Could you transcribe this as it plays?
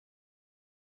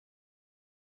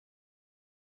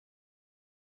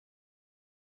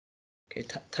Okay,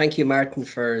 thank you, Martin,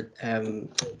 for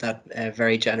that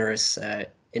very generous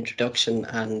introduction,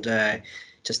 and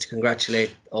just to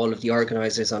congratulate all of the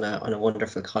organisers on a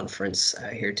wonderful conference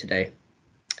here today.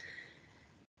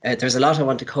 There's a lot I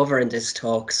want to cover in this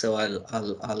talk, so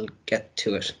I'll get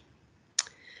to it.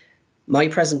 My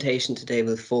presentation today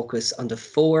will focus on the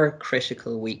 4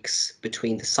 critical weeks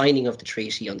between the signing of the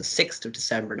treaty on the 6th of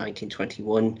December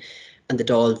 1921 and the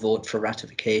Dáil vote for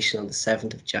ratification on the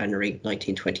 7th of January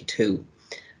 1922.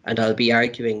 And I'll be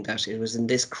arguing that it was in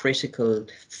this critical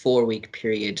 4-week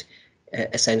period,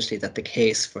 essentially, that the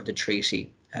case for the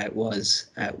treaty was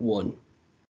won.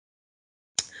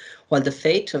 While the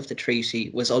fate of the treaty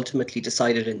was ultimately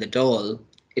decided in the Dáil,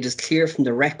 it is clear from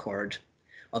the record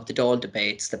of the Dáil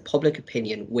debates that public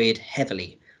opinion weighed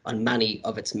heavily on many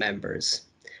of its members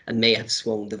and may have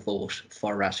swung the vote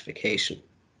for ratification.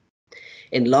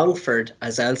 In Longford,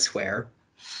 as elsewhere,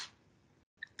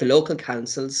 the local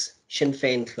councils, Sinn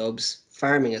Féin clubs,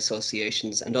 farming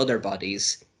associations and other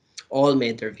bodies all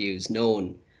made their views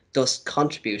known, thus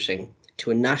contributing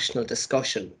to a national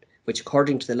discussion which,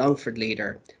 according to the Longford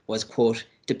leader, was, quote,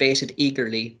 debated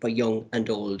eagerly by young and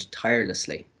old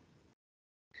tirelessly.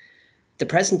 The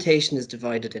presentation is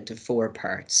divided into 4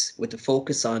 parts, with the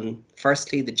focus on,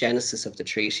 firstly, the genesis of the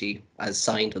treaty as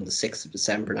signed on the 6th of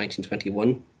December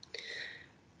 1921,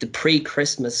 the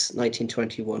pre-Christmas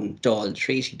 1921 Dáil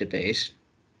Treaty debate,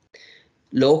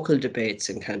 local debates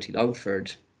in County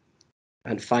Longford,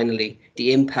 and finally,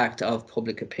 the impact of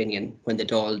public opinion when the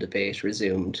Dáil debate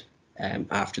resumed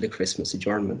after the Christmas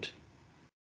adjournment.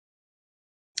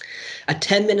 At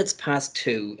 10 minutes past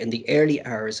 2 in the early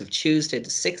hours of Tuesday, the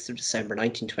 6th of December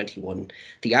 1921,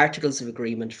 the Articles of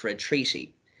Agreement for a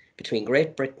Treaty between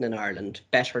Great Britain and Ireland,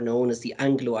 better known as the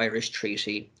Anglo-Irish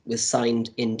Treaty, was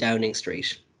signed in Downing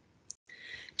Street.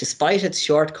 Despite its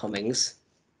shortcomings,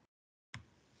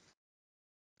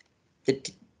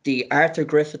 the Arthur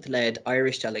Griffith-led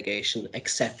Irish delegation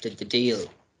accepted the deal.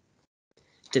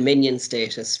 Dominion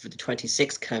status for the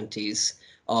 26 counties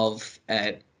of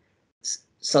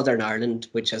Southern Ireland,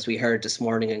 which, as we heard this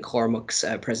morning in Cormac's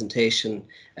presentation,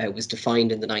 was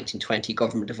defined in the 1920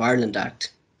 Government of Ireland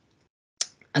Act.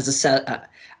 As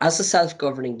a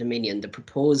self-governing dominion, the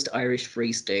proposed Irish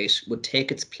Free State would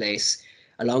take its place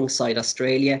alongside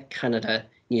Australia, Canada,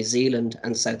 New Zealand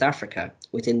and South Africa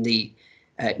within the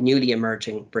newly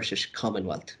emerging British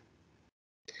Commonwealth.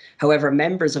 However,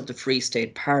 members of the Free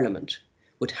State Parliament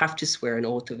would have to swear an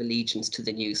oath of allegiance to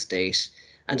the new state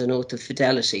and an oath of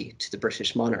fidelity to the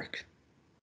British monarch.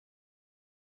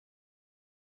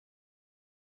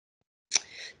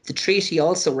 The treaty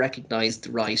also recognised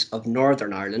the right of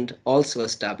Northern Ireland, also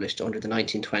established under the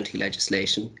 1920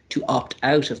 legislation, to opt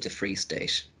out of the Free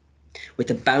State,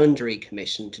 with a boundary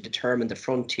commission to determine the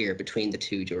frontier between the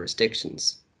 2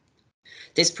 jurisdictions.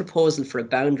 This proposal for a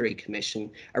boundary commission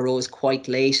arose quite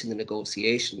late in the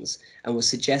negotiations and was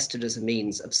suggested as a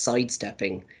means of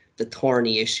sidestepping the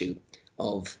thorny issue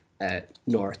of the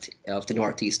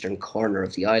northeastern corner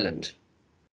of the island.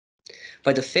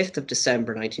 By the 5th of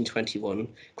December 1921,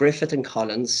 Griffith and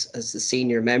Collins, as the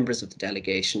senior members of the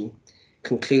delegation,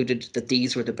 concluded that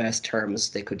these were the best terms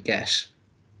they could get.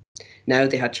 Now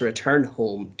they had to return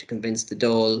home to convince the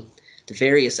Dáil, the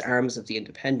various arms of the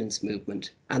independence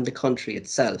movement and the country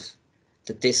itself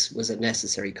that this was a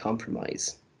necessary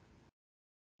compromise.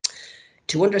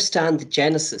 To understand the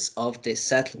genesis of this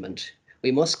settlement,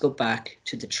 we must go back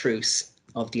to the truce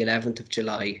of the 11th of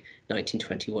July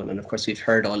 1921, and of course we've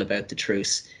heard all about the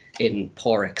truce in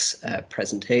Pádraig's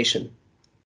presentation.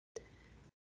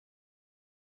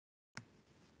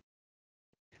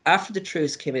 After the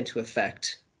truce came into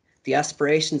effect, the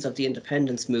aspirations of the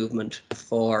independence movement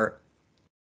for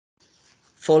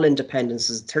full independence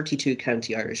as a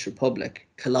 32-county Irish Republic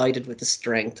collided with the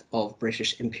strength of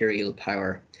British imperial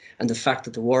power and the fact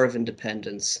that the War of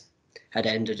Independence had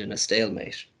ended in a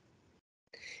stalemate.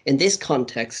 In this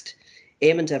context,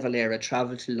 Eamon de Valera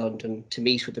travelled to London to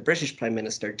meet with the British Prime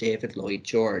Minister David Lloyd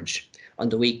George on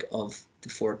the week of the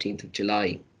 14th of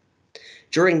July.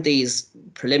 During these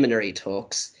preliminary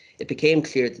talks, it became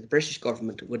clear that the British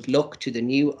government would look to the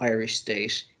new Irish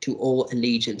state to owe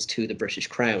allegiance to the British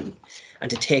Crown and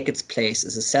to take its place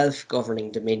as a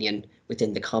self-governing dominion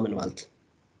within the Commonwealth.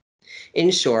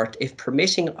 In short, if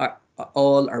permitting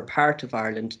all or part of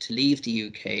Ireland to leave the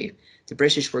UK, the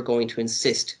British were going to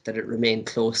insist that it remain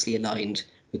closely aligned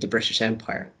with the British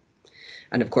Empire.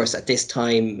 And of course, at this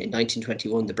time in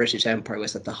 1921, the British Empire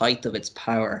was at the height of its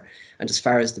power. And as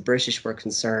far as the British were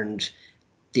concerned,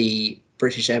 the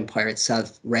British Empire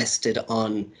itself rested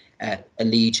on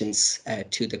allegiance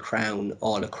to the crown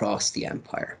all across the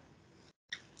empire.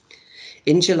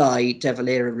 In July, De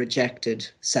Valera rejected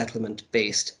settlement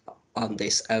based on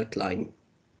this outline.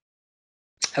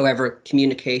 However,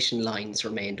 communication lines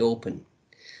remained open.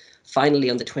 Finally,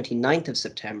 on the 29th of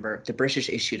September, the British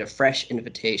issued a fresh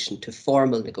invitation to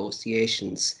formal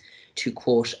negotiations to,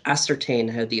 quote, ascertain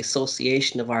how the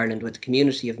association of Ireland with the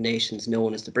community of nations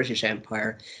known as the British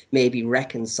Empire may be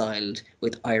reconciled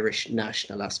with Irish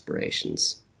national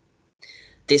aspirations.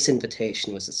 This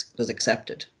invitation was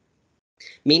accepted.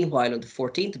 Meanwhile, on the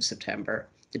 14th of September,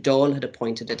 the Dáil had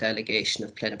appointed a delegation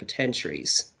of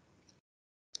plenipotentiaries.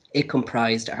 It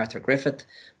comprised Arthur Griffith,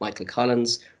 Michael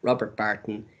Collins, Robert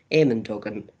Barton, Eamon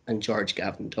Duggan and George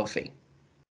Gavin Duffy.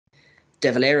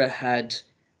 De Valera had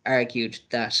argued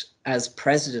that as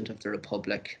President of the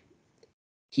Republic,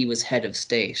 he was head of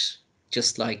state,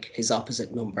 just like his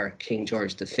opposite number, King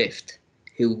George V,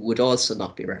 who would also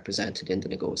not be represented in the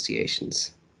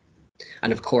negotiations.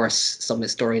 And of course, some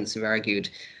historians have argued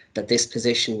that this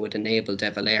position would enable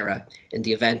De Valera, in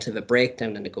the event of a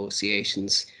breakdown in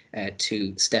negotiations,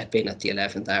 to step in at the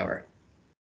 11th hour.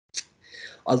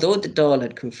 Although the Dáil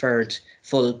had conferred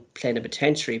full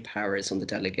plenipotentiary powers on the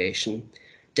delegation,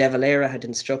 De Valera had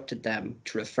instructed them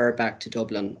to refer back to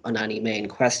Dublin on any main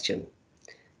question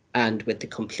and with the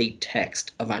complete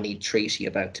text of any treaty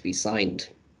about to be signed.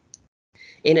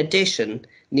 In addition,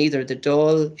 neither the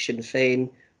Dáil, Sinn Féin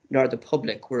nor the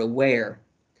public were aware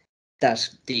that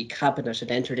the Cabinet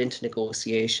had entered into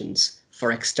negotiations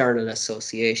for external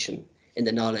association in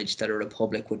the knowledge that a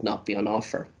republic would not be on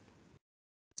offer.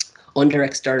 Under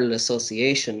external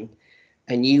association,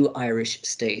 a new Irish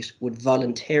state would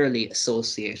voluntarily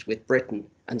associate with Britain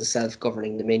and the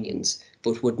self-governing dominions,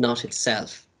 but would not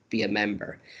itself be a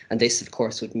member. And this, of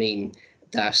course, would mean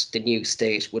that the new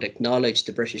state would acknowledge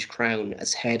the British Crown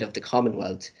as head of the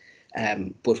Commonwealth,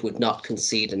 but would not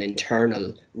concede an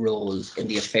internal role in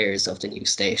the affairs of the new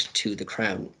state to the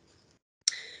Crown.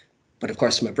 But of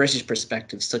course, from a British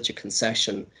perspective, such a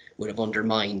concession would have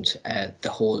undermined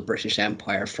the whole British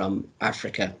Empire from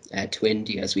Africa to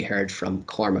India, as we heard from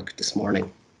Cormac this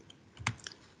morning.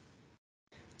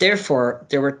 Therefore,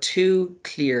 there were two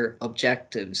clear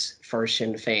objectives for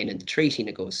Sinn Féin in the treaty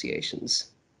negotiations: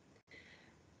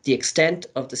 the extent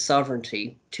of the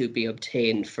sovereignty to be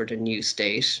obtained for the new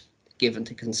state, given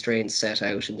the constraints set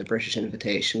out in the British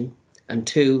invitation, and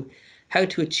two, how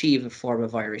to achieve a form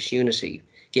of Irish unity,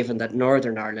 given that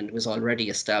Northern Ireland was already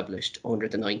established under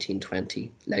the 1920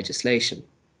 legislation.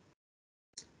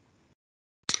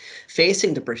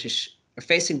 Facing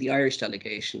the Irish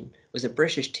delegation was a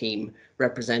British team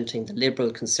representing the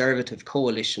Liberal Conservative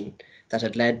coalition that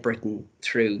had led Britain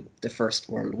through the First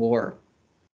World War.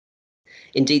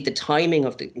 Indeed, the timing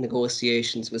of the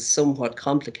negotiations was somewhat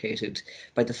complicated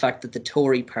by the fact that the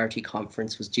Tory party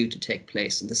conference was due to take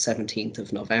place on the 17th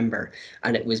of November,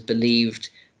 and it was believed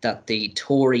that the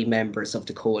Tory members of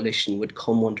the coalition would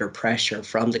come under pressure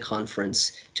from the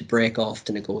conference to break off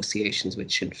the negotiations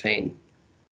with Sinn Féin.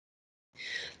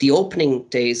 The opening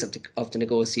days of the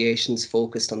negotiations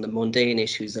focused on the mundane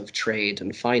issues of trade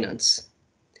and finance,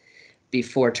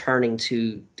 before turning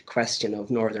to the question of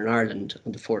Northern Ireland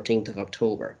on the 14th of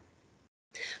October.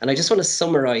 And I just want to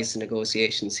summarise the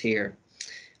negotiations here.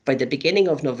 By the beginning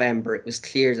of November, it was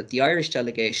clear that the Irish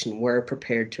delegation were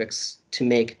prepared to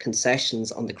make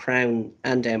concessions on the Crown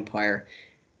and Empire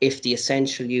if the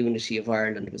essential unity of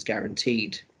Ireland was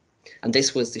guaranteed. And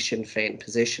this was the Sinn Féin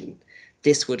position.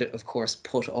 This would, of course,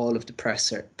 put all of the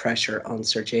pressure on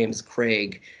Sir James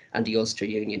Craig and the Ulster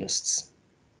Unionists.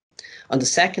 On the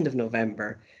 2nd of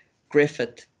November,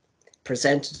 Griffith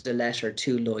presented a letter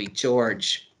to Lloyd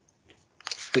George,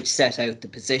 which set out the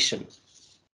position.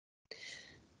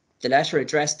 The letter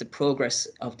addressed the progress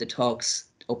of the talks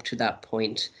up to that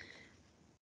point.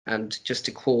 And just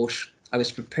to quote, "I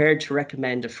was prepared to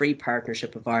recommend a free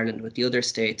partnership of Ireland with the other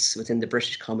states within the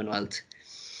British Commonwealth.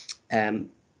 And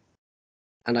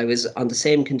I was on the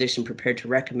same condition prepared to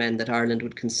recommend that Ireland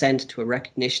would consent to a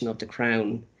recognition of the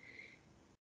Crown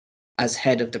as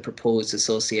head of the proposed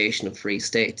Association of Free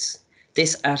States.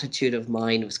 This attitude of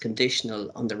mine was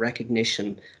conditional on the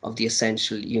recognition of the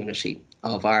essential unity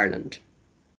of Ireland."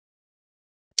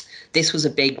 This was a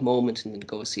big moment in the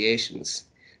negotiations.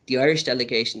 The Irish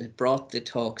delegation had brought the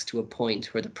talks to a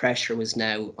point where the pressure was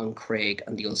now on Craig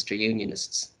and the Ulster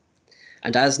Unionists.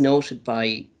 And as noted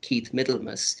by Keith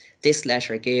Middlemas, this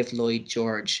letter gave Lloyd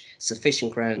George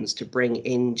sufficient grounds to bring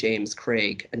in James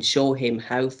Craig and show him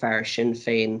how far Sinn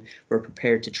Féin were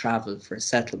prepared to travel for a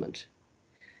settlement.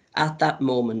 At that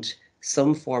moment,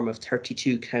 some form of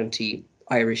 32-county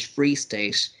Irish Free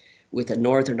State with a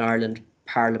Northern Ireland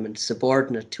Parliament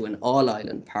subordinate to an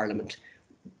all-island Parliament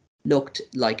looked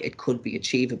like it could be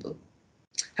achievable.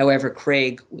 However,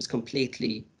 Craig was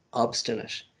completely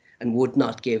obstinate and would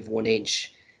not give 1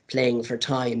 inch, playing for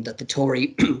time that the Tory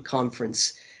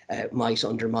conference might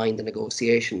undermine the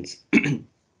negotiations.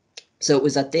 So it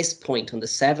was at this point, on the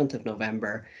 7th of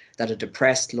November, that a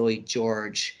depressed Lloyd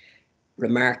George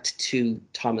remarked to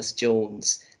Thomas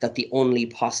Jones that the only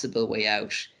possible way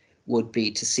out would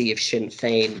be to see if Sinn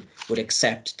Féin would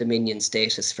accept Dominion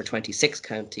status for 26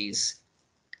 counties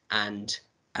and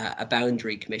a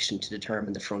boundary commission to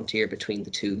determine the frontier between the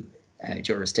two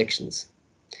jurisdictions.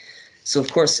 So,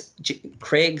 of course,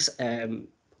 Craig's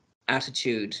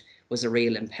attitude was a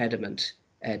real impediment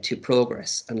to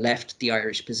progress and left the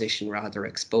Irish position rather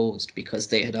exposed, because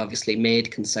they had obviously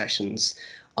made concessions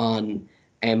on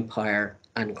empire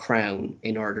and crown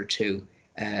in order to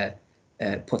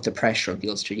put the pressure on the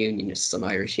Ulster Unionists on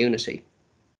Irish unity.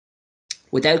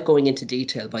 Without going into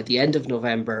detail, by the end of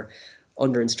November,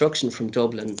 under instruction from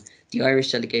Dublin, the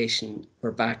Irish delegation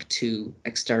were back to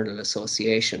external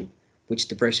association, which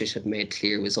the British had made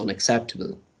clear was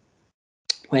unacceptable.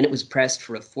 When it was pressed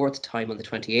for a fourth time on the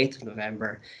 28th of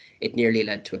November, it nearly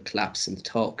led to a collapse in the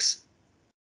talks.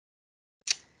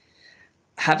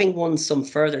 Having won some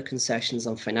further concessions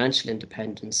on financial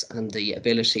independence and the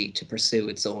ability to pursue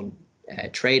its own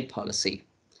trade policy,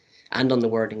 and on the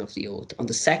wording of the oath, on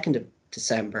the 2nd of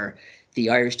December, the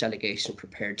Irish delegation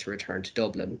prepared to return to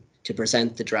Dublin to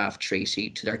present the draft treaty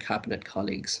to their cabinet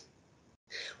colleagues.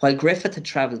 While Griffith had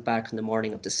travelled back on the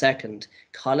morning of the 2nd,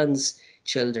 Collins,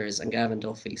 Childers and Gavin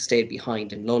Duffy stayed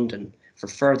behind in London for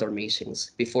further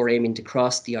meetings before aiming to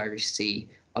cross the Irish Sea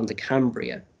on the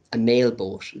Cambria, a mail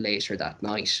boat, later that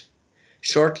night.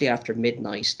 Shortly after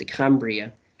midnight, the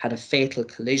Cambria had a fatal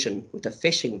collision with a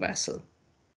fishing vessel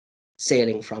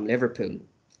sailing from Liverpool.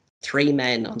 3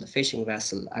 men on the fishing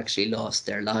vessel actually lost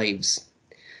their lives.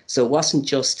 So it wasn't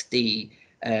just the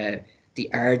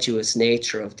arduous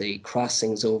nature of the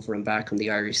crossings over and back on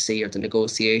the Irish Sea or the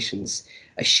negotiations.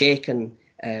 A shaken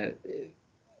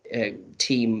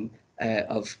team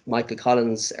of Michael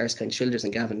Collins, Erskine Childers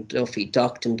and Gavin Duffy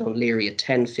docked in Dunleary at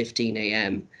 10:15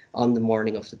 a.m. on the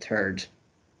morning of the 3rd.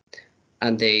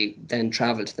 And they then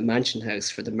travelled to the Mansion House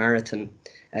for the marathon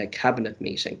cabinet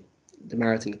meeting, the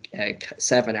marathon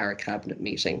 7-hour cabinet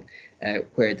meeting,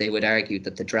 where they would argue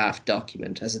that the draft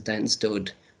document, as it then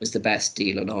stood, was the best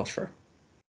deal on offer.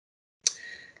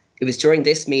 It was during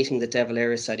this meeting that De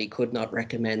Valera said he could not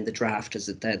recommend the draft as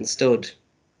it then stood.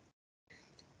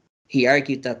 He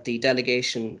argued that the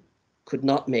delegation could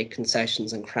not make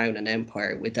concessions on Crown and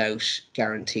Empire without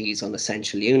guarantees on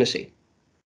essential unity.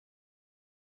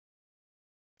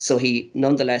 So he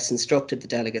nonetheless instructed the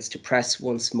delegates to press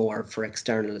once more for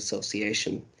external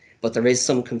association. But there is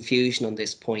some confusion on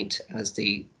this point, as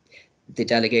the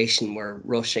delegation were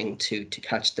rushing to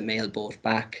catch the mail boat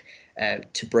back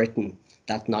to Britain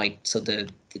that night. So the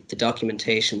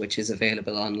documentation which is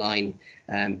available online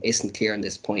isn't clear on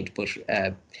this point, but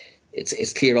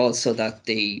it's clear also that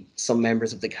some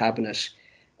members of the cabinet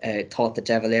thought that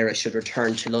De Valera should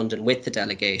return to London with the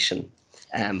delegation,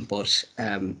 but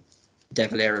De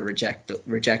Valera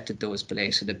rejected those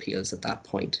belated appeals at that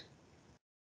point.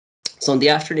 So on the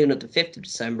afternoon of the 5th of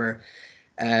December,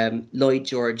 Lloyd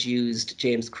George used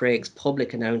James Craig's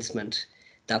public announcement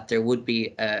that there would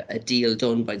be a deal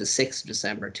done by the 6th of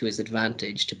December to his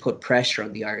advantage to put pressure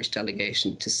on the Irish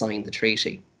delegation to sign the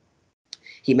treaty.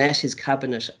 He met his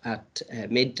cabinet at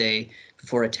midday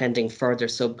before attending further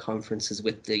sub-conferences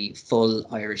with the full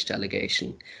Irish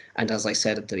delegation. And as I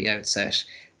said at the outset,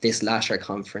 this latter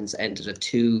conference ended at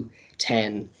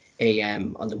 2:10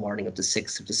 a.m. on the morning of the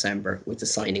 6th of December with the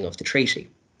signing of the treaty.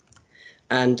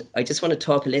 And I just want to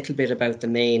talk a little bit about the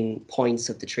main points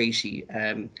of the treaty.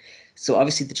 So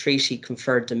obviously the treaty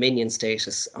conferred Dominion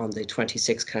status on the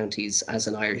 26 counties as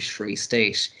an Irish Free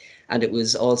State. And it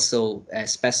was also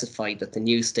specified that the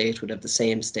new state would have the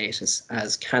same status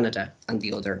as Canada and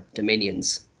the other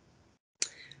dominions.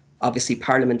 Obviously,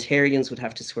 parliamentarians would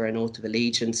have to swear an oath of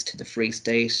allegiance to the Free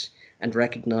State and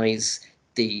recognise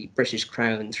the British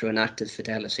Crown through an act of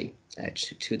fidelity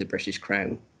to the British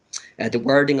Crown. The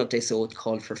wording of this oath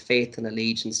called for faith and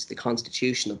allegiance to the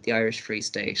Constitution of the Irish Free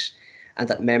State, and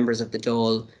that members of the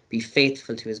Dáil be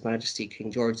faithful to His Majesty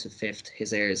King George V,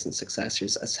 his heirs and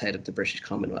successors as head of the British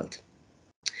Commonwealth.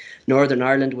 Northern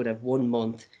Ireland would have 1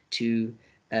 month to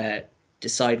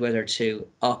decide whether to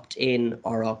opt in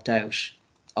or opt out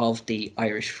of the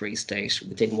Irish Free State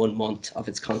within 1 month of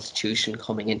its constitution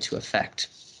coming into effect.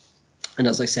 And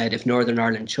as I said, if Northern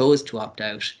Ireland chose to opt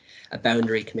out, a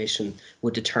boundary commission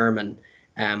would determine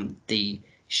the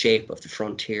shape of the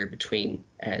frontier between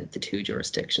the two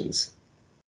jurisdictions.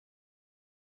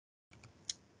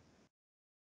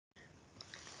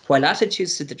 While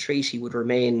attitudes to the treaty would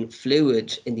remain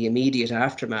fluid in the immediate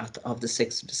aftermath of the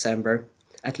 6th of December,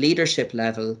 at leadership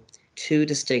level, two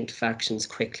distinct factions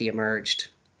quickly emerged.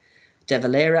 De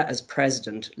Valera, as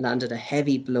president, landed a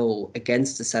heavy blow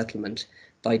against the settlement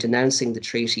by denouncing the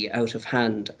treaty out of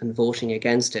hand and voting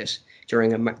against it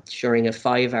during a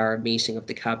 5-hour meeting of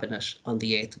the cabinet on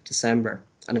the 8th of December.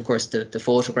 And of course, the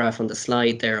photograph on the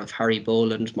slide there of Harry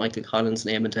Boland, Michael Collins,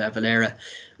 and Eamon de Valera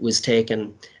was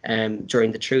taken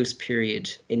during the truce period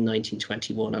in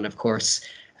 1921. And of course,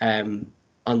 on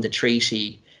the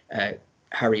treaty,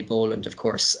 Harry Boland, of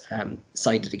course,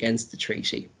 sided against the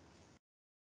treaty.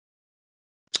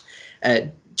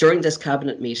 During this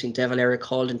cabinet meeting, De Valera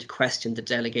called into question the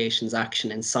delegation's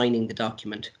action in signing the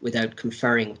document without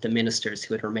conferring with the ministers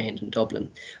who had remained in Dublin.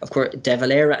 Of course, De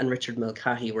Valera and Richard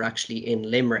Mulcahy were actually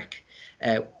in Limerick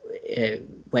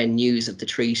when news of the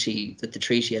treaty, that the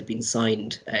treaty had been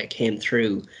signed, came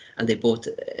through, and they both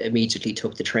immediately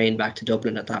took the train back to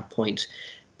Dublin at that point.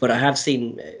 But I have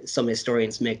seen some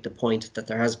historians make the point that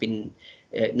there has been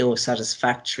no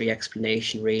satisfactory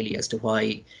explanation really as to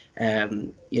why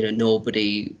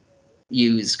nobody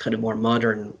used kind of more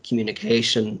modern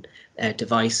communication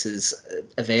devices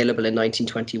available in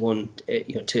 1921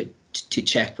 to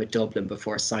check with Dublin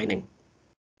before signing.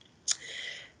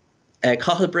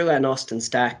 Cathal Brugha and Austin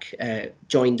Stack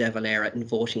joined De Valera in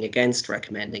voting against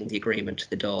recommending the agreement to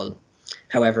the Dáil.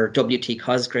 However, W.T.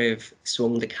 Cosgrave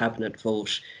swung the cabinet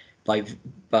vote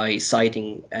by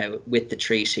siding with the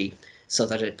treaty, so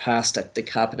that it passed at the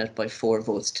cabinet by 4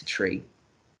 votes to 3.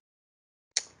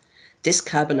 This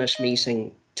cabinet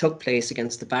meeting took place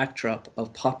against the backdrop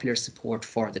of popular support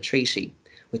for the treaty,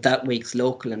 with that week's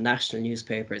local and national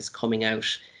newspapers coming out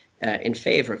in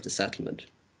favour of the settlement.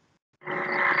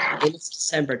 In its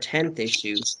December 10th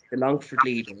issue, the Longford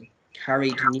Leader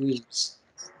carried news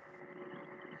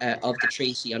of the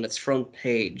treaty on its front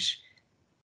page,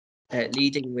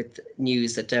 leading with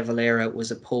news that De Valera was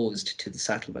opposed to the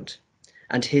settlement.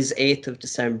 And his 8th of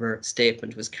December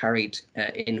statement was carried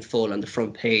in full on the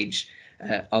front page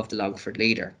of the Longford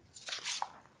Leader.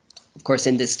 Of course,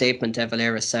 in this statement, De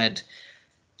Valera said,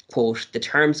 quote, "The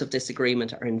terms of this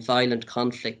agreement are in violent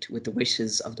conflict with the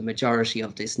wishes of the majority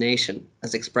of this nation,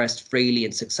 as expressed freely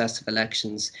in successive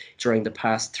elections during the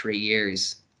past 3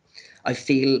 years. I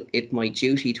feel it my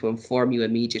duty to inform you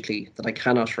immediately that I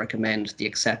cannot recommend the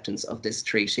acceptance of this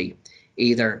treaty,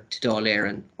 either to Dáil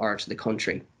Éireann or to the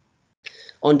country."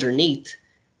 Underneath,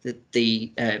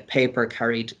 the paper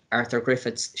carried Arthur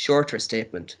Griffith's shorter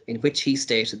statement, in which he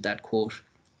stated that, quote,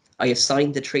 "I have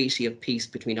signed the Treaty of Peace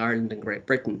between Ireland and Great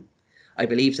Britain. I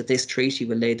believe that this treaty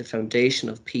will lay the foundation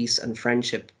of peace and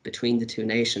friendship between the two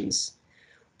nations.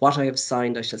 What I have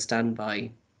signed I shall stand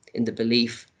by, in the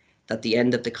belief that the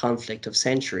end of the conflict of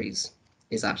centuries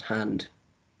is at hand."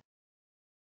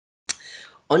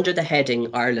 Under the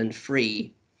heading Ireland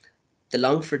Free, the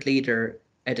Longford Leader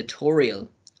editorial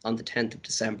on the 10th of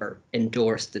December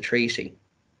endorsed the treaty.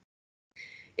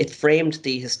 It framed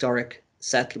the historic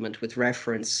settlement with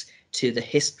reference to the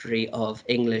history of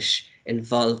English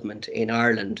involvement in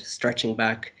Ireland, stretching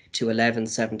back to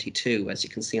 1172, as you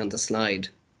can see on the slide,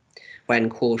 when,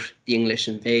 quote, "the English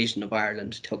invasion of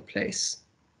Ireland took place."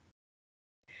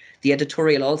 The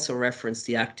editorial also referenced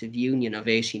the Act of Union of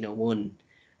 1801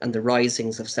 and the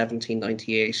risings of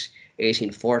 1798,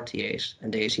 1848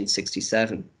 and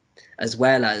 1867, as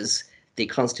well as the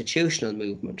constitutional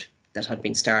movement that had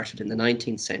been started in the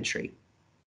 19th century.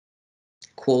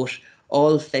 Quote,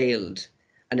 "All failed,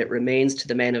 and it remains to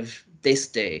the men of this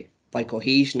day, by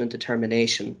cohesion and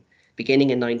determination,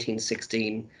 beginning in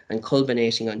 1916 and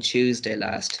culminating on Tuesday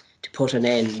last, to put an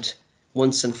end,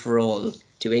 once and for all,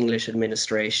 to English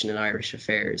administration in Irish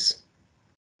affairs."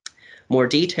 More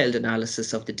detailed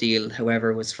analysis of the deal,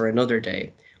 however, was for another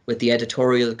day, with the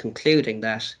editorial concluding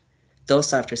that,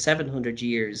 "Thus, after 700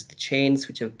 years, the chains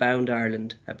which have bound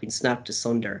Ireland have been snapped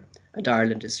asunder, and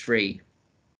Ireland is free."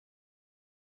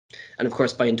 And of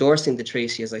course, by endorsing the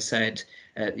treaty, as I said,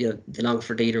 the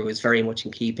Longford Leader was very much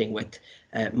in keeping with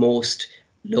most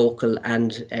local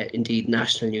and indeed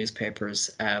national newspapers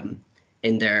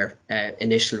in their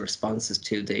initial responses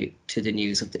to the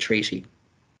news of the treaty.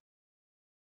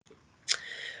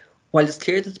 While it's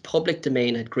clear that the public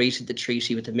domain had greeted the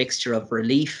treaty with a mixture of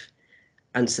relief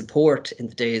and support in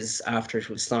the days after it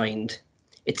was signed,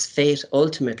 its fate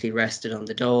ultimately rested on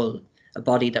the Dáil, a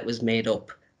body that was made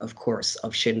up, of course,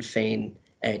 of Sinn Féin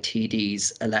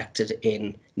TDs elected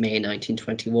in May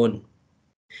 1921.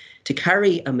 To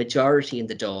carry a majority in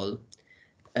the Dáil,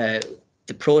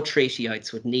 the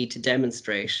pro-treatyites would need to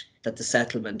demonstrate that the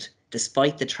settlement,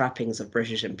 despite the trappings of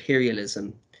British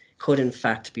imperialism, could in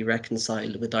fact be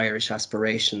reconciled with Irish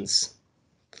aspirations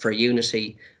for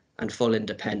unity and full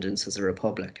independence as a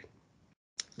republic.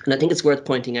 And I think it's worth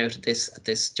pointing out at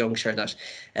this juncture that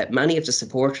many of the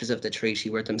supporters of the treaty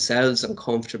were themselves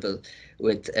uncomfortable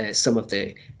with some of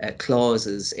the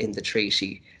clauses in the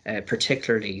treaty,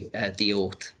 particularly the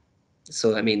oath.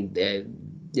 So, I mean,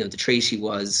 the treaty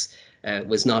was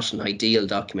not an ideal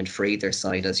document for either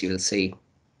side, as you will see.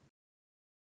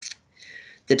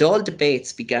 The Dáil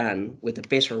debates began with a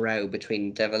bitter row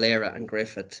between De Valera and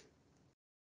Griffith.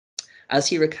 As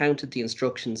he recounted the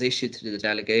instructions issued to the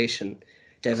delegation,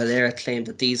 De Valera claimed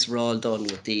that these were all done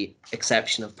with the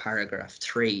exception of paragraph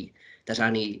 3, that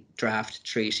any draft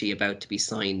treaty about to be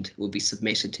signed will be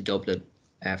submitted to Dublin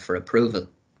for approval.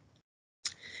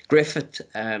 Griffith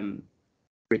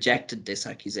rejected this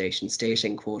accusation,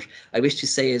 stating, quote, "I wish to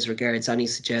say as regards any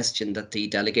suggestion that the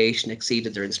delegation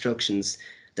exceeded their instructions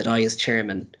that I, as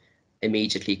chairman,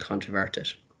 immediately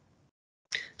controverted."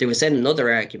 There was then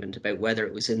another argument about whether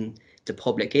it was in the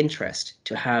public interest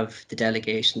to have the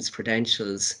delegation's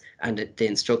credentials and the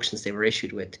instructions they were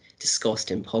issued with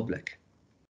discussed in public.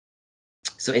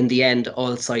 So in the end,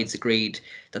 all sides agreed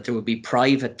that there would be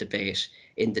private debate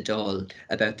in the Dáil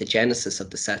about the genesis of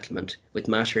the settlement, with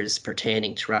matters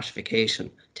pertaining to ratification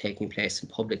taking place in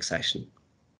public session.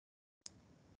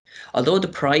 Although the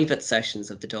private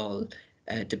sessions of the Dáil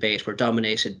debate were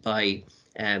dominated by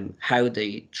how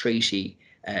the treaty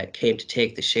came to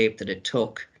take the shape that it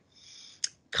took,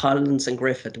 Collins and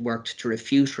Griffith worked to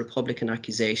refute Republican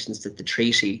accusations that the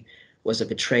treaty was a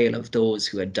betrayal of those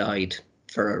who had died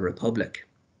for a republic.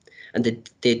 And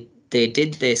they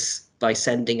did this by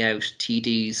sending out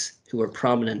TDs who were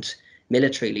prominent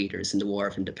military leaders in the War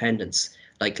of Independence,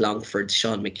 like Longford,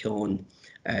 Sean McKeown,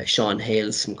 Sean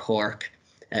Hales from Cork,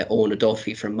 Owen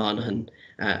O'Duffy from Monaghan,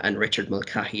 and Richard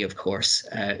Mulcahy, of course,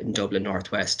 in Dublin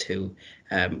Northwest, who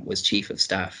was Chief of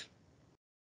Staff.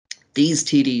 These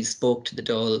TDs spoke to the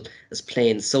Dáil as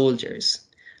plain soldiers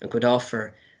and could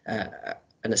offer an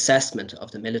assessment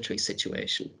of the military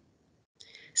situation.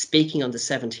 Speaking on the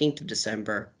 17th of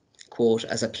December, quote,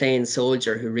 "As a plain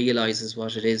soldier who realises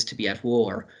what it is to be at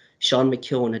war, Sean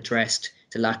McKeown addressed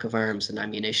the lack of arms and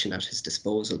ammunition at his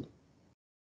disposal."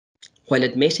 While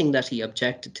admitting that he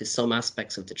objected to some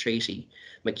aspects of the treaty,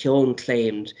 McKeown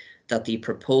claimed that the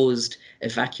proposed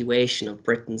evacuation of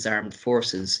Britain's armed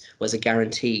forces was a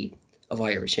guarantee of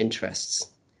Irish interests,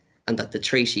 and that the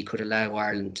treaty could allow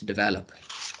Ireland to develop.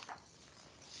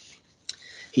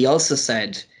 He also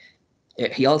asked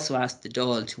the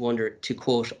Dáil to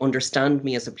quote, "understand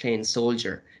me as a plain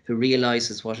soldier who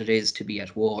realises what it is to be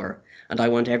at war, and I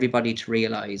want everybody to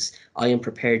realise I am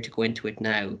prepared to go into it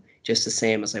now, just the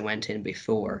same as I went in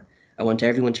before. I want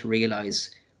everyone to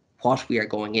realise what we are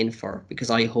going in for, because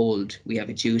I hold we have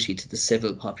a duty to the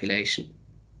civil population."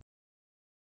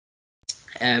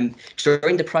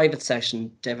 During the private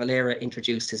session, De Valera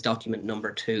introduced his document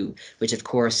number 2, which of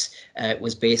course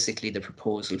was basically the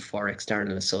proposal for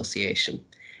external association.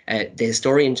 The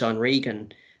historian John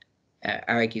Regan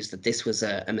argues that this was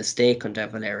a mistake on De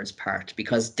Valera's part,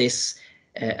 because this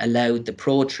allowed the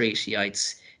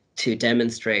pro-treatyites to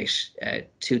demonstrate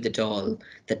to the Dáil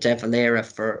that De Valera,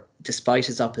 despite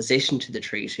his opposition to the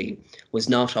treaty, was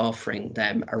not offering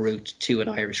them a route to an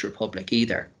Irish republic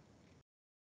either.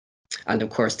 And of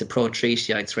course, the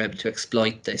pro-treatyites were able to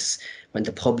exploit this when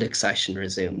the public session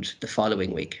resumed the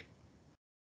following week.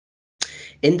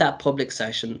 In that public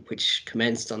session, which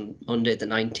commenced on Monday, the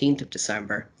 19th of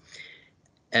December,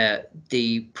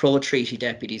 the pro-treaty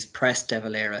deputies pressed De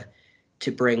Valera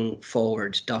to bring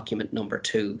forward document number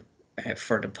 2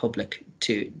 for the public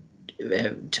to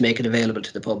make it available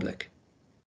to the public.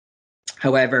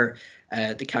 However,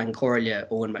 the Ceann Comhairle,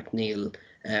 Owen MacNeill,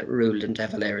 ruled in De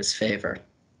Valera's favour.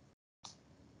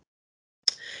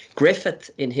 Griffith,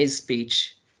 in his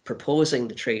speech proposing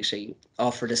the treaty,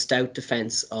 offered a stout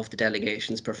defence of the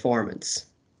delegation's performance,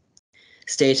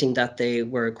 stating that they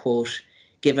were, quote,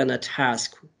 "given a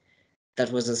task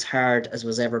that was as hard as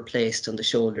was ever placed on the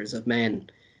shoulders of men.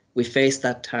 We faced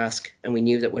that task, and we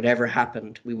knew that whatever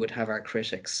happened, we would have our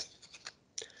critics."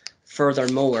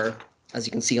 Furthermore, as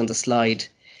you can see on the slide,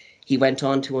 he went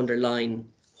on to underline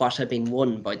what had been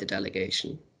won by the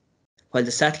delegation. While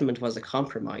the settlement was a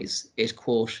compromise, it,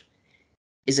 quote,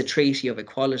 "is a treaty of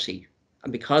equality,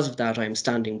 and because of that I am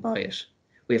standing by it.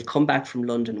 We have come back from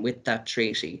London with that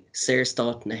treaty. Saor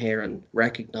Stát na hÉireann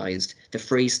recognised the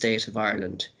Free State of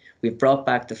Ireland. We have brought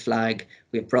back the flag.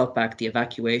 We have brought back the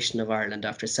evacuation of Ireland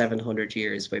after 700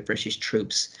 years by British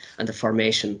troops and the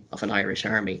formation of an Irish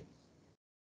army."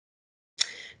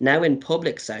 Now in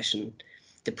public session,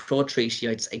 the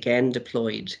pro-treatyites again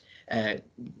deployed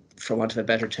for want of a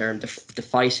better term, the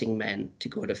fighting men to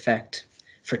good effect.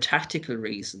 For tactical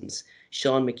reasons,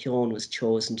 Sean McKeown was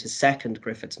chosen to second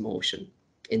Griffith's motion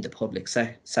in the public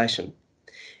session.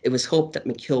 It was hoped that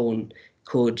McKeown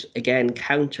could again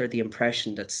counter the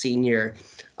impression that senior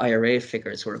IRA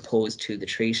figures were opposed to the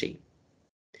treaty.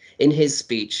 In his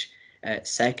speech,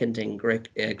 seconding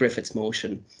Griffith's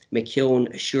motion,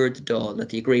 McKeown assured the Dáil that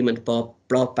the agreement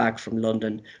brought back from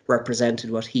London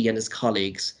represented what he and his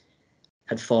colleagues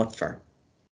had fought for.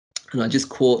 And I'll just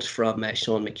quote from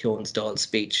Sean McKeown's Dáil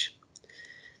speech.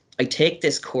 "I take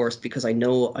this course because I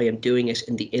know I am doing it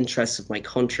in the interests of my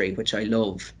country, which I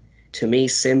love. To me,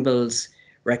 symbols,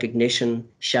 recognition,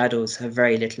 shadows have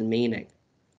very little meaning.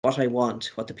 What I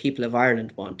want, what the people of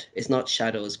Ireland want, is not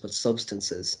shadows but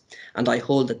substances. And I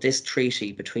hold that this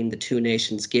treaty between the two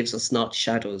nations gives us not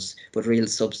shadows but real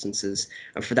substances.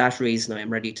 And for that reason, I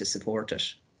am ready to support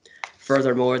it.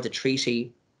 Furthermore, the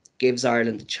treaty gives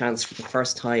Ireland the chance for the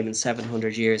first time in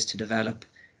 700 years to develop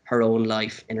her own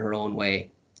life in her own way.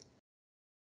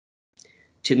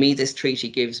 To me, this treaty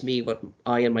gives me what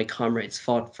I and my comrades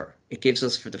fought for. It gives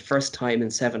us, for the first time in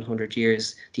 700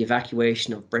 years, the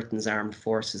evacuation of Britain's armed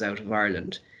forces out of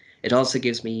Ireland. It also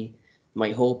gives me my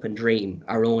hope and dream,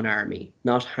 our own army,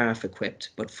 not half equipped,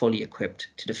 but fully equipped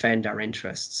to defend our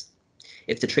interests.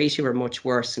 If the treaty were much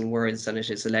worse in words than it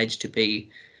is alleged to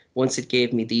be, once it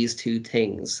gave me these two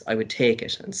things, I would take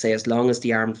it and say, as long as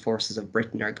the armed forces of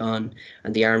Britain are gone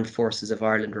and the armed forces of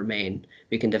Ireland remain,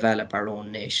 we can develop our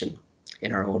own nation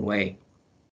in our own way."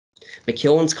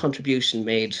 McKeown's contribution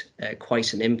made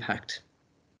quite an impact.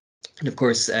 And of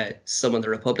course, some on the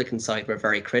Republican side were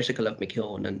very critical of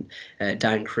McKeown, and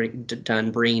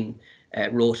Dan Breen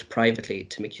wrote privately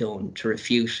to McKeown to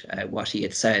refute what he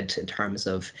had said in terms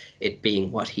of it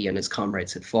being what he and his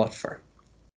comrades had fought for.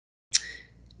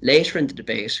 Later in the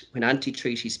debate, when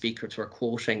anti-treaty speakers were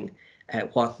quoting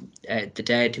what the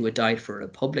dead who had died for a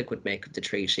republic would make of the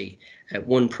treaty,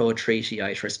 one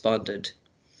pro-treatyite responded,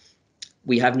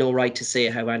 "We have no right to say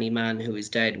how any man who is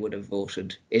dead would have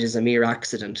voted. It is a mere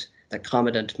accident that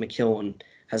Commandant McKeown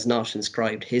has not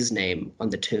inscribed his name on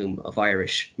the tomb of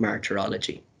Irish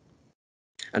martyrology."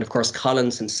 And of course,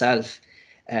 Collins himself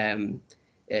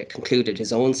concluded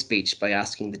his own speech by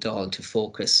asking the Dáil to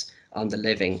focus on the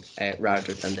living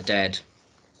rather than the dead.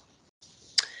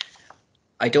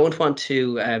 I don't want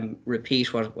to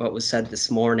repeat what was said this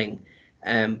morning,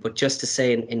 but just to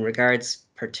say in regards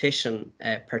Partition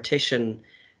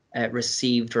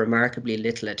received remarkably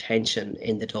little attention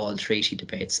in the Dáil Treaty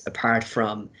debates, apart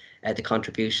from the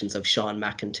contributions of Sean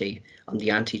McEntee on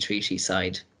the anti-treaty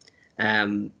side.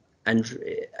 And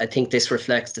I think this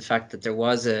reflects the fact that there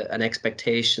was an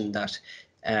expectation that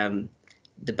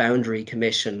the Boundary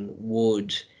Commission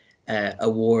would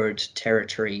award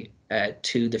territory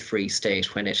to the Free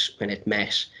State when it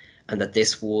met, and that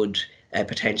this would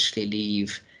potentially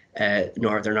leave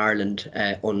Northern Ireland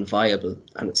unviable.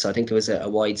 And so I think there was a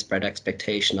widespread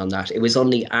expectation on that. It was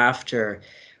only after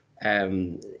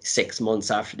 6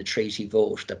 months after the treaty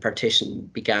vote that partition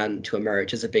began to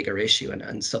emerge as a bigger issue,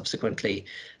 and subsequently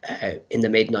in the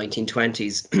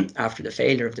mid-1920s, after the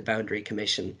failure of the Boundary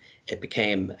Commission, it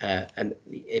became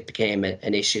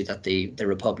an issue that the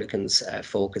Republicans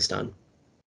focused on.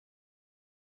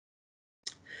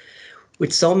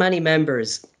 With so many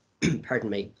members pardon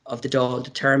me, of the Dáil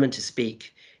determined to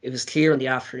speak, it was clear on the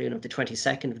afternoon of the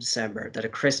 22nd of December that a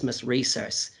Christmas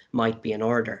recess might be in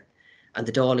order, and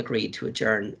the Dáil agreed to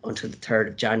adjourn until the 3rd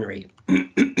of January.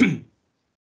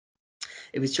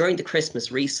 It was during the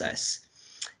Christmas recess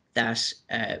that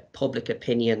public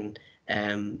opinion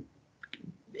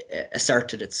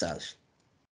asserted itself.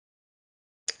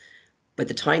 By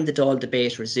the time the Dáil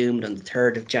debate resumed on the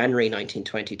 3rd of January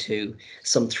 1922,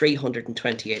 some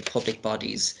 328 public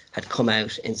bodies had come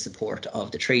out in support of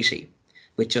the treaty,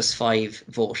 with just 5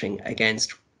 voting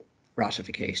against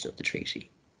ratification of the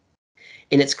treaty.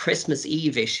 In its Christmas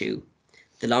Eve issue,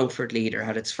 the Longford leader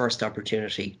had its first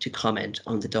opportunity to comment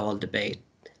on the Dáil debate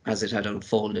as it had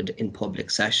unfolded in public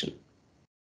session.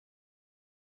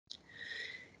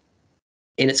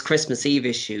 In its Christmas Eve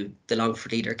issue, the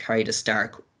Longford leader carried a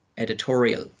stark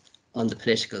editorial on the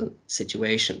political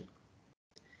situation,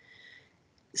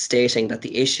 stating that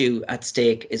the issue at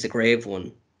stake is a grave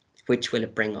one. Which will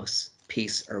it bring us,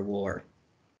 peace or war?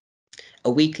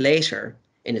 A week later,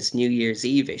 in its New Year's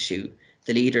Eve issue,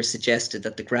 the leader suggested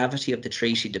that the gravity of the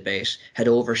treaty debate had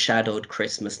overshadowed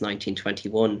Christmas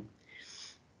 1921.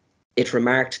 It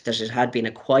remarked that it had been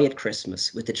a quiet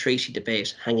Christmas, with the treaty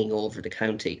debate hanging over the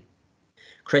county.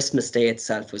 Christmas Day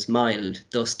itself was mild,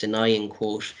 thus denying,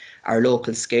 quote, our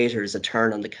local skaters a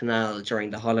turn on the canal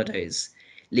during the holidays.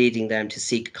 leading them to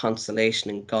seek consolation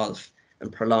in golf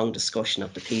and prolonged discussion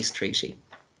of the peace treaty.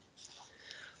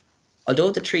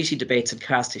 Although the treaty debates had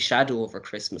cast a shadow over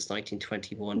Christmas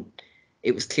 1921,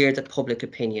 it was clear that public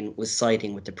opinion was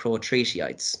siding with the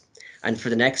pro-treatyites. And for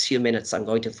the next few minutes, I'm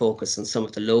going to focus on some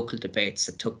of the local debates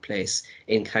that took place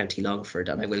in County Longford,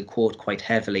 and I will quote quite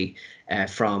heavily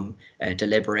from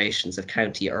deliberations of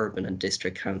county, urban and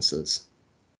district councils.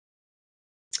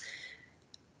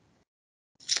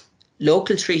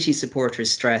 Local treaty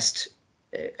supporters stressed,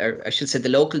 or I should say the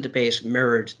local debate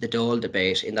mirrored the Dáil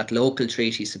debate in that local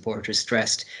treaty supporters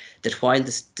stressed that while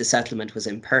the settlement was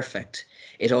imperfect,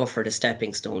 it offered a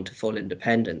stepping stone to full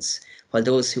independence, while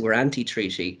those who were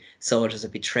anti-treaty saw it as a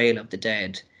betrayal of the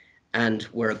dead and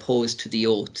were opposed to the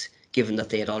oath, given that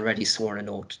they had already sworn an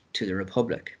oath to the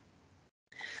Republic.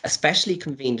 A specially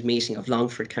convened meeting of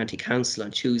Longford County Council on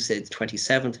Tuesday, the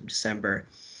 27th of December,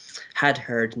 had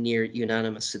heard near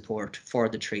unanimous support for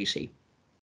the treaty.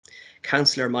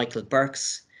 Councillor Michael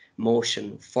Burke's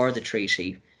motion for the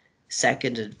treaty,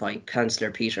 seconded by Councillor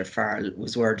Peter Farrell,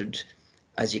 was worded,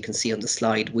 as you can see on the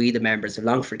slide, "We, the members of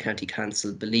Longford County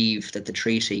Council, believe that the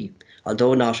treaty,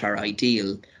 although not our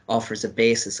ideal, offers a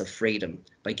basis of freedom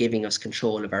by giving us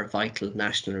control of our vital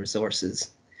national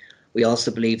resources. We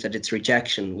also believe that its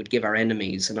rejection would give our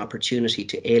enemies an opportunity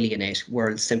to alienate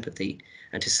world sympathy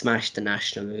and to smash the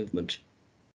national movement."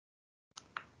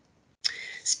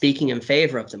 Speaking in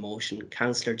favour of the motion,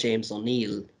 Councillor James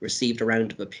O'Neill received a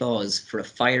round of applause for a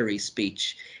fiery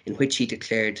speech in which he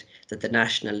declared that the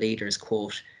national leaders,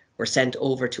 quote, "were sent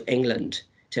over to England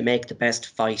to make the best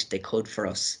fight they could for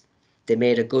us. They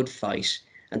made a good fight,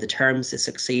 and the terms they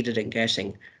succeeded in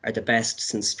getting are the best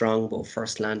since Strongbow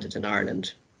first landed in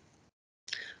Ireland."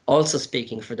 Also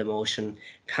speaking for the motion,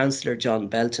 Councillor John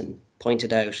Belton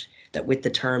pointed out that with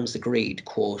the terms agreed,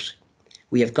 quote,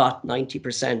 "we have got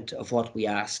 90% of what we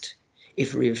asked.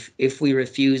 If we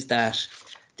refuse that,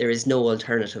 there is no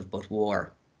alternative but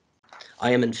war.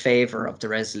 I am in favour of the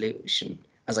resolution,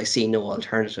 as I see no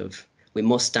alternative. We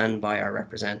must stand by our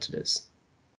representatives."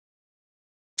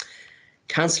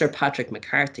 Councillor Patrick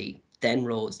McCarthy then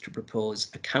rose to propose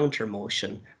a counter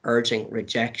motion urging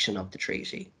rejection of the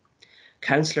treaty.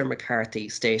 Councillor McCarthy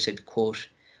stated, quote,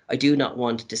 "I do not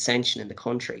want dissension in the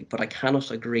country, but I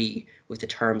cannot agree with the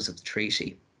terms of the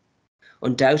treaty.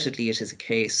 Undoubtedly, it is a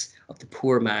case of the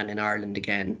poor man in Ireland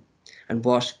again, and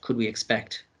what could we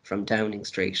expect from Downing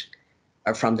Street,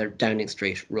 or from the Downing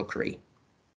Street rookery?"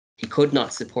 He could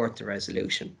not support the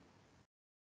resolution.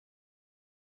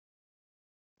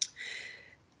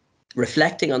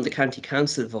 Reflecting on the county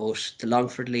council vote, the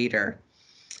Longford leader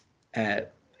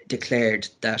declared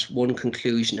that one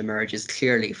conclusion emerges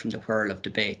clearly from the whirl of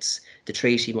debates: the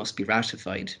treaty must be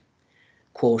ratified.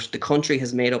 Quote, "The country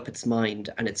has made up its mind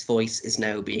and its voice is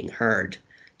now being heard.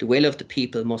 The will of the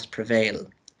people must prevail,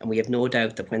 and we have no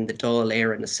doubt that when the Dáil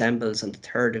Éireann assembles on the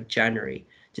 3rd of January,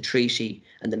 the treaty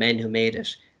and the men who made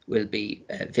it will be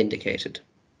vindicated."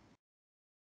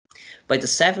 By the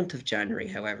 7th of January,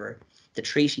 however, the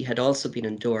treaty had also been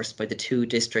endorsed by the 2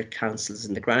 district councils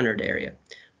in the Granard area,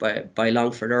 by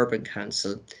Longford Urban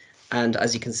Council, and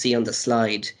as you can see on the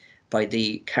slide, by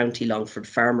the County Longford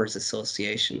Farmers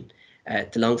Association,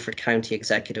 the Longford County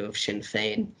Executive of Sinn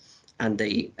Féin, and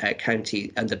the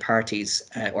county and the party's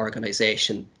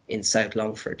organisation in South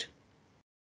Longford.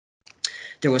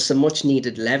 There was some much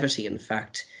needed levity, in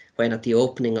fact, when at the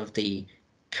opening of the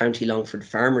County Longford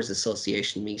Farmers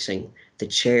Association meeting, the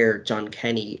chair, John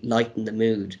Kenny, lightened the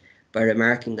mood by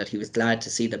remarking that he was glad to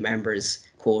see the members,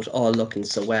 quote, "all looking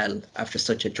so well after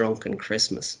such a drunken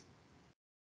Christmas."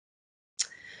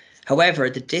 However,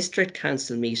 the district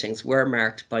council meetings were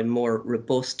marked by more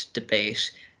robust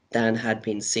debate than had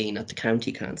been seen at the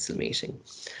county council meeting.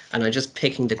 And I'm just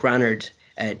picking the Granard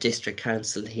district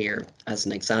council here as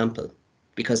an example,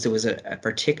 because there was a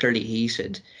particularly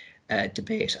heated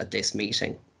debate at this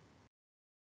meeting.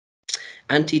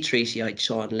 Anti-treatyite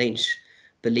Sean Lynch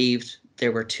believed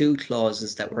there were 2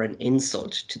 clauses that were an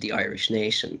insult to the Irish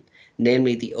nation,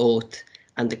 namely the oath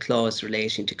and the clause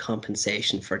relating to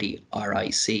compensation for the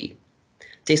RIC.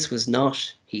 This was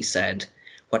not, he said,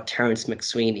 what Terence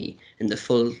McSweeney, in the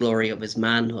full glory of his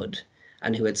manhood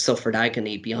and who had suffered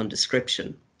agony beyond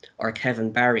description, or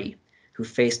Kevin Barry, who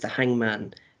faced the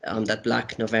hangman on that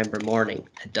black November morning,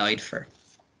 had died for.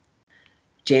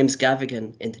 James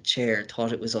Gavigan in the chair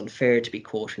thought it was unfair to be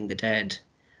quoting the dead,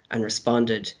 and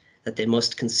responded that they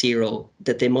must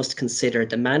consider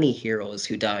the many heroes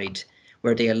who died,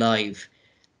 were they alive,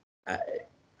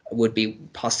 would be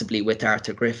possibly with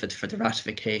Arthur Griffith for the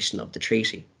ratification of the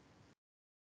treaty.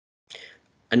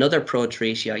 Another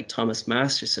pro-treatyite, Thomas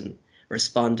Masterson,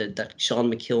 responded that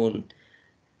Sean McKeown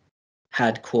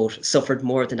had, quote, suffered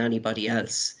more than anybody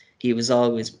else. He has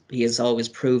always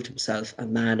proved himself a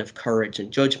man of courage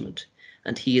and judgment,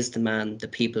 and he is the man the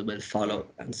people will follow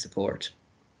and support.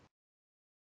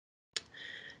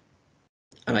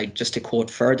 And just to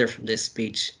quote further from this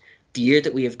speech, the year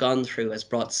that we have gone through has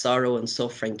brought sorrow and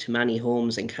suffering to many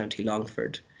homes in County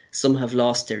Longford. Some have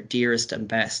lost their dearest and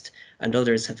best, and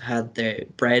others have had their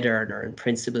bread earner and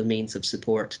principal means of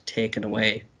support taken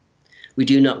away. We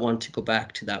do not want to go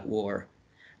back to that war,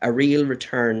 a real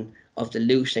return of the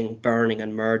looting, burning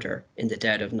and murder in the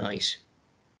dead of night.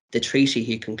 The treaty,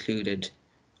 he concluded,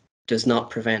 does not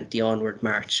prevent the onward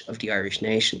march of the Irish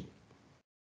nation.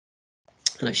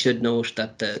 And I should note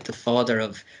that the father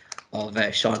of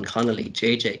Sean Connolly,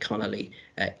 J.J. Connolly,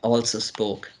 also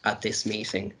spoke at this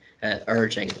meeting,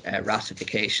 urging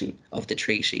ratification of the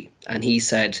treaty. And he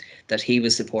said that he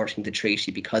was supporting the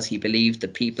treaty because he believed the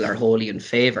people are wholly in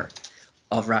favour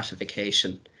of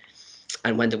ratification.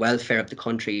 And when the welfare of the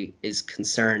country is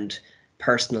concerned,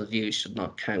 personal views should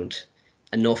not count.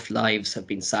 Enough lives have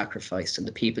been sacrificed and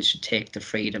the people should take the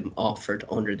freedom offered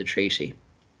under the treaty.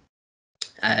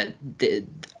 At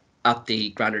the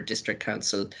Granard District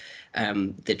Council,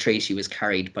 the treaty was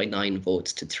carried by 9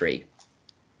 votes to 3.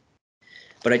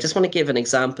 But I just want to give an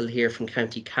example here from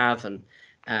County Cavan,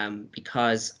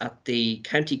 because at the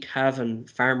County Cavan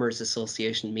Farmers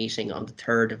Association meeting on the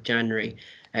 3rd of January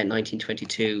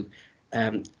 1922,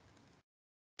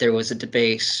 there was a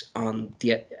debate on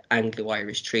the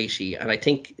Anglo-Irish Treaty. And I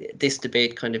think this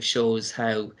debate kind of shows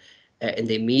how in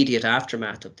the immediate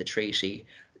aftermath of the treaty,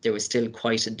 there was still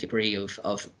quite a degree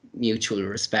of mutual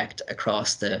respect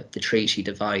across the treaty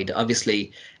divide.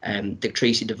 Obviously, the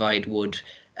treaty divide would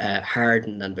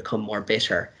harden and become more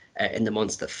bitter in the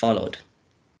months that followed.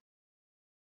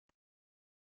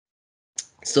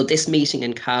 So this meeting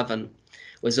in Cavan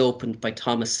was opened by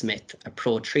Thomas Smith, a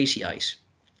pro-treatyite,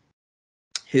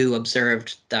 who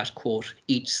observed that, quote,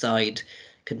 each side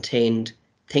contained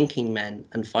thinking men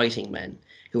and fighting men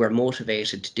who were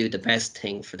motivated to do the best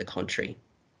thing for the country.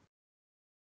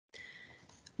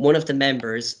 One of the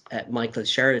members, Michael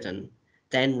Sheridan,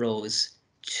 then rose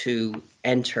to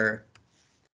enter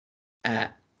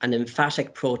an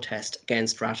emphatic protest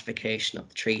against ratification of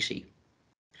the treaty.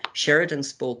 Sheridan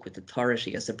spoke with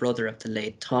authority as the brother of the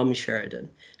late Tom Sheridan,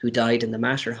 who died in the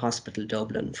Mater Hospital,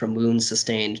 Dublin, from wounds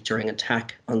sustained during an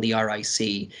attack on the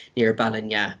RIC near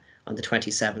Ballina on the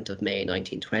 27th of May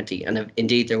 1920. And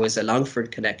indeed, there was a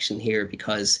Longford connection here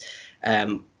because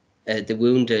the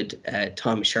wounded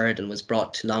Tom Sheridan was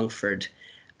brought to Longford,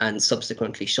 and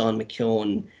subsequently Sean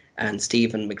McKeown and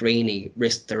Stephen McGreeny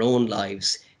risked their own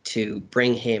lives to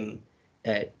bring him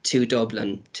to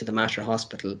Dublin to the Mater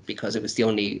Hospital because it was the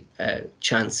only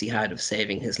chance he had of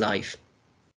saving his life.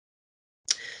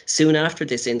 Soon after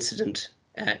this incident,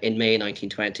 in May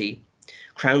 1920,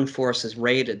 Crown forces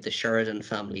raided the Sheridan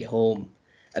family home,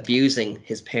 abusing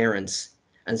his parents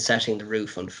and setting the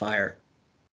roof on fire.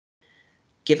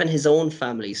 Given his own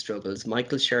family struggles,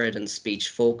 Michael Sheridan's speech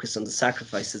focused on the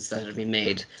sacrifices that had been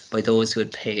made by those who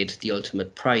had paid the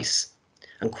ultimate price,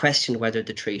 and questioned whether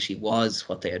the treaty was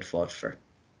what they had fought for.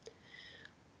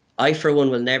 I, for one,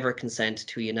 will never consent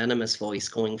to a unanimous voice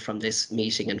going from this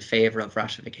meeting in favour of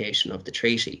ratification of the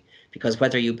treaty, because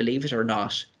whether you believe it or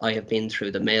not, I have been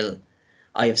through the mill.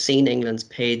 I have seen England's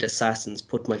paid assassins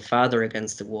put my father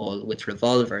against the wall with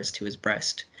revolvers to his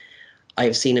breast. I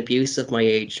have seen abuse of my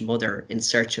aged mother in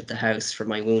search of the house for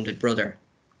my wounded brother.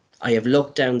 I have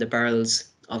looked down the barrels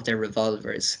of their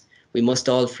revolvers. We must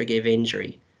all forgive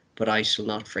injury, but I shall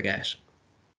not forget.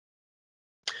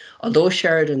 Although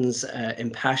Sheridan's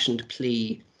impassioned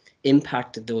plea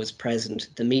impacted those present,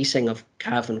 the meeting of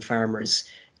Cavan farmers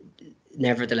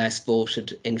nevertheless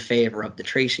voted in favour of the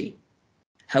treaty.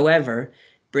 However,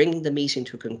 bringing the meeting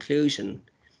to a conclusion,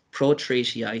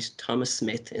 pro-treatyite Thomas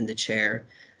Smith in the chair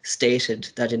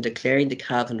stated that in declaring the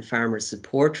Cavan farmers'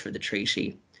 support for the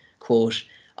treaty, quote,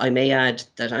 I may add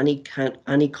that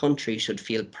any country should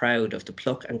feel proud of the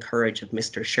pluck and courage of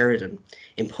Mr. Sheridan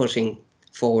in putting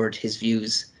forward his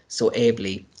views so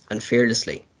ably and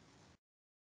fearlessly.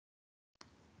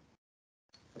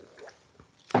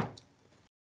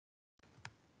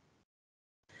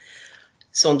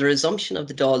 So on the resumption of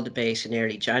the Dáil debate in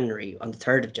early January, on the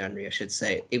 3rd of January, I should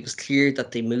say, it was clear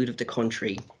that the mood of the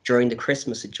country during the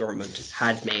Christmas adjournment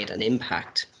had made an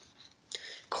impact.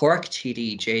 Cork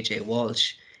TD J.J.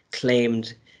 Walsh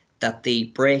claimed that the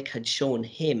break had shown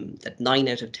him that 9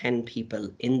 out of 10 people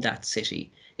in that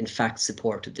city in fact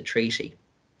supported the treaty.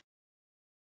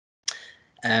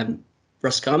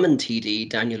 Roscommon TD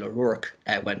Daniel O'Rourke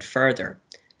went further,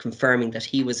 confirming that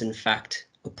he was in fact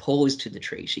opposed to the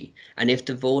treaty, and if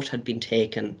the vote had been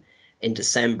taken in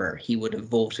December, he would have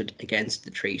voted against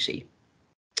the treaty.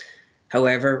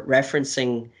 However,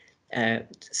 referencing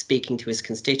speaking to his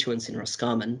constituents in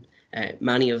Roscommon,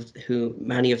 many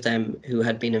of them who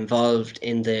had been involved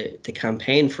in the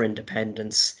campaign for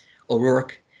independence,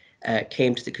 O'Rourke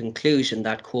came to the conclusion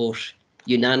that, quote,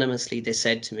 unanimously they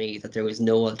said to me that there was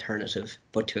no alternative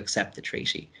but to accept the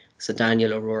treaty. So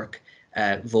Daniel O'Rourke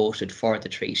voted for the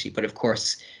treaty, but of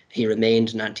course he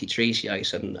remained an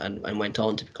anti-treatyite and went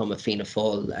on to become a Fianna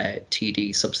Fáil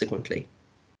TD subsequently.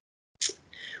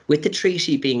 With the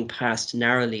treaty being passed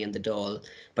narrowly in the Dáil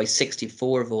by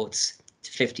 64 votes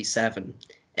to 57,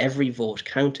 every vote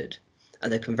counted,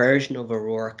 and the conversion of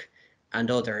O'Rourke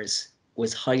and others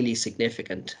was highly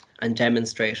significant and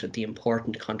demonstrated the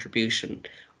important contribution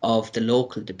of the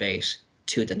local debate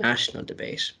to the national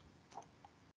debate.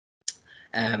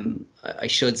 I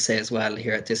should say as well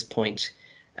here at this point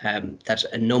that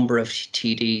a number of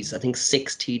TDs, I think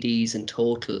 6 TDs in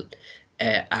total,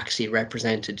 actually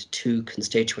represented 2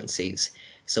 constituencies.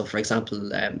 So, for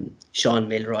example, Sean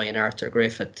Milroy and Arthur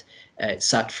Griffith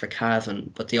sat for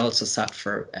Cavan, but they also sat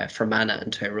for Fermanagh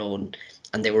and Tyrone,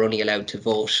 and they were only allowed to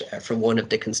vote for one of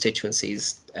the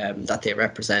constituencies that they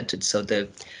represented. So the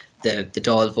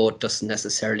Dáil vote doesn't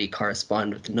necessarily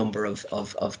correspond with the number of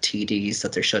TDs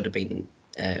that there should have been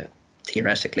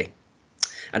theoretically.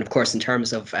 And of course, in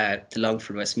terms of the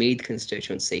Longford Westmeath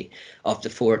constituency, of the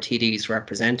 4 TDs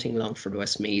representing Longford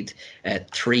Westmeath,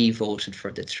 3 voted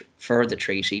for the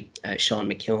treaty: Sean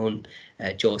McKeown,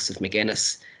 Joseph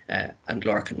McGuinness, and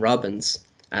Lorcan Robbins,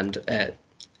 and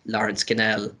Lawrence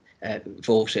Ginnell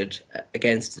voted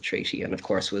against the treaty, and of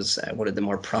course was one of the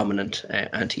more prominent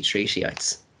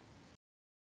anti-treatyites.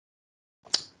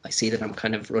 I see that I'm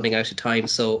kind of running out of time,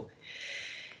 so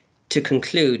to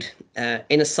conclude,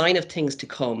 in a sign of things to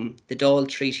come, the Dáil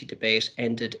Treaty debate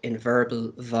ended in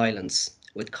verbal violence,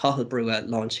 with Cathal Brugha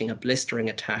launching a blistering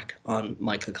attack on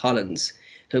Michael Collins,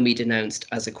 whom he denounced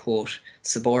as a, quote,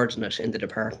 subordinate in the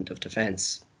Department of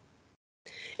Defence.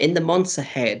 In the months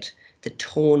ahead, the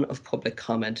tone of public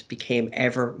comment became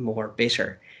ever more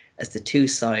bitter as the 2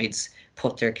 sides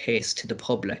put their case to the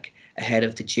public ahead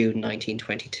of the June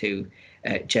 1922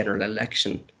 general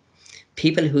election.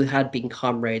 People who had been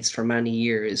comrades for many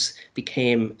years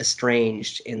became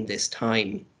estranged in this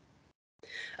time.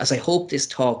 As I hope this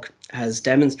talk has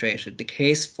demonstrated, the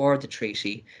case for the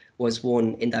treaty was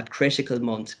won in that critical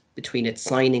month between its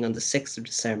signing on the 6th of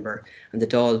December and the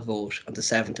Dáil vote on the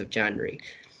 7th of January.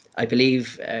 I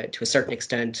believe, to a certain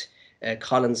extent,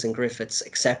 Collins and Griffith's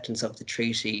acceptance of the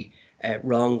treaty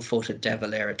wrong-footed De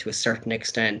Valera to a certain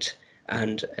extent,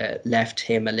 and left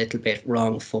him a little bit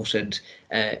wrong-footed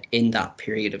in that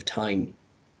period of time.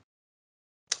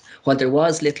 While there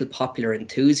was little popular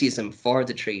enthusiasm for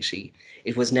the treaty,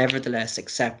 it was nevertheless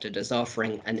accepted as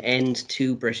offering an end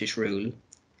to British rule,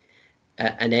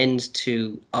 an end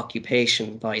to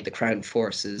occupation by the Crown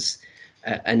forces,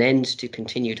 an end to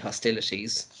continued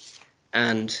hostilities,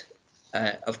 and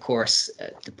of course,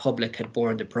 the public had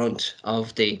borne the brunt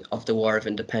of the War of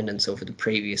Independence over the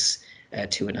previous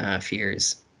 2.5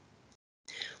 years.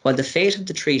 While the fate of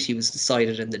the treaty was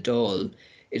decided in the Dáil,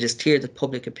 it is clear that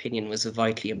public opinion was a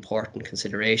vitally important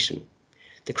consideration.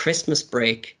 The Christmas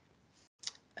break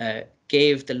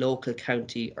gave the local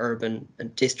county, urban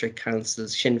and district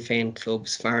councils, Sinn Féin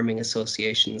clubs, farming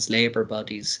associations, labour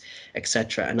bodies,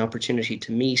 etc., an opportunity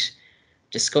to meet,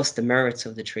 discuss the merits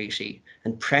of the treaty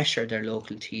and pressure their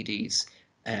local TDs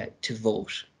to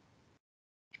vote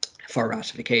for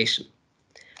ratification.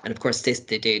 And of course, this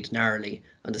they did narrowly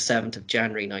on the 7th of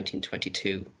January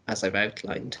 1922, as I've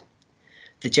outlined.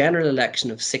 The general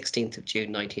election of 16th of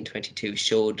June 1922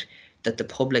 showed that the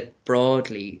public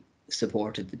broadly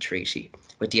supported the treaty,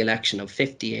 with the election of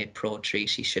 58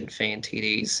 pro-treaty Sinn Féin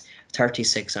TDs,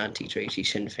 36 anti-treaty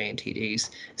Sinn Féin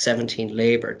TDs, 17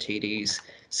 Labour TDs,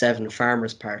 7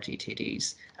 Farmers Party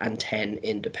TDs, and 10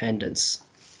 independents.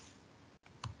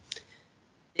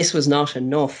 This was not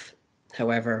enough,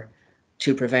 however,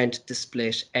 to prevent the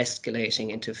split escalating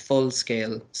into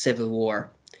full-scale civil war,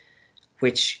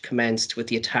 which commenced with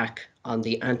the attack on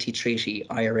the anti-treaty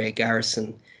IRA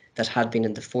garrison that had been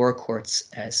in the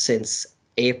forecourts since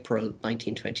April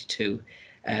 1922.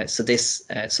 So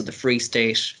the Free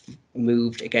State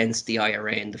moved against the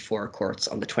IRA in the forecourts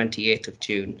on the 28th of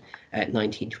June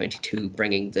 1922,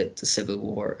 bringing the civil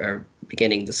war, or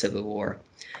beginning the civil war.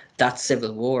 That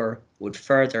civil war would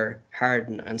further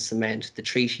harden and cement the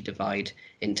treaty divide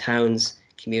in towns,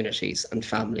 communities and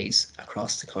families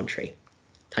across the country.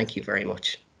 Thank you very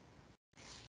much.